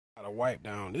to wipe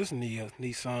down this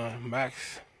Nissan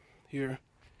Max here.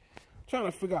 Trying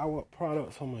to figure out what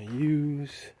products I'm gonna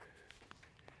use.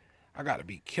 I gotta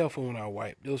be careful when I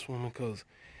wipe this one because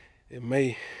it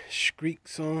may streak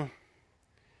some.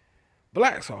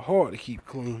 Blacks are hard to keep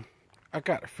clean. I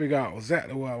got to figure out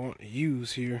exactly what I want to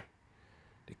use here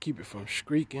to keep it from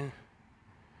streaking.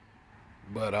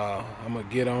 But I'm gonna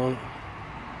get on it.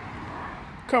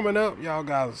 Coming up, y'all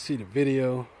guys will see the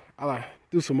video. I like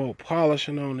do some more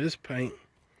polishing on this paint.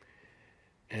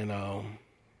 And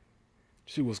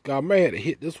see what's got. I may have to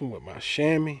hit this one with my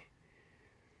chamois.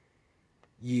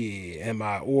 Yeah, and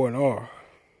my R&R.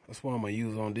 That's what I'm gonna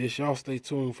use on this. Y'all stay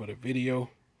tuned for the video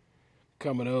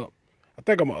coming up. I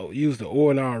think I'm gonna use the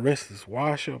R&R rinseless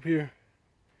wash up here.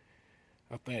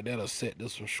 I think that'll set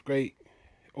this one straight.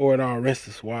 R&R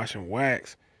rinseless wash and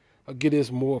wax. I'll get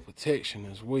this more protection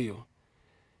as well.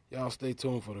 Y'all stay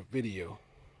tuned for the video.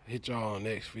 Hit y'all on the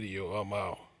next video. I'm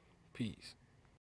out. Peace.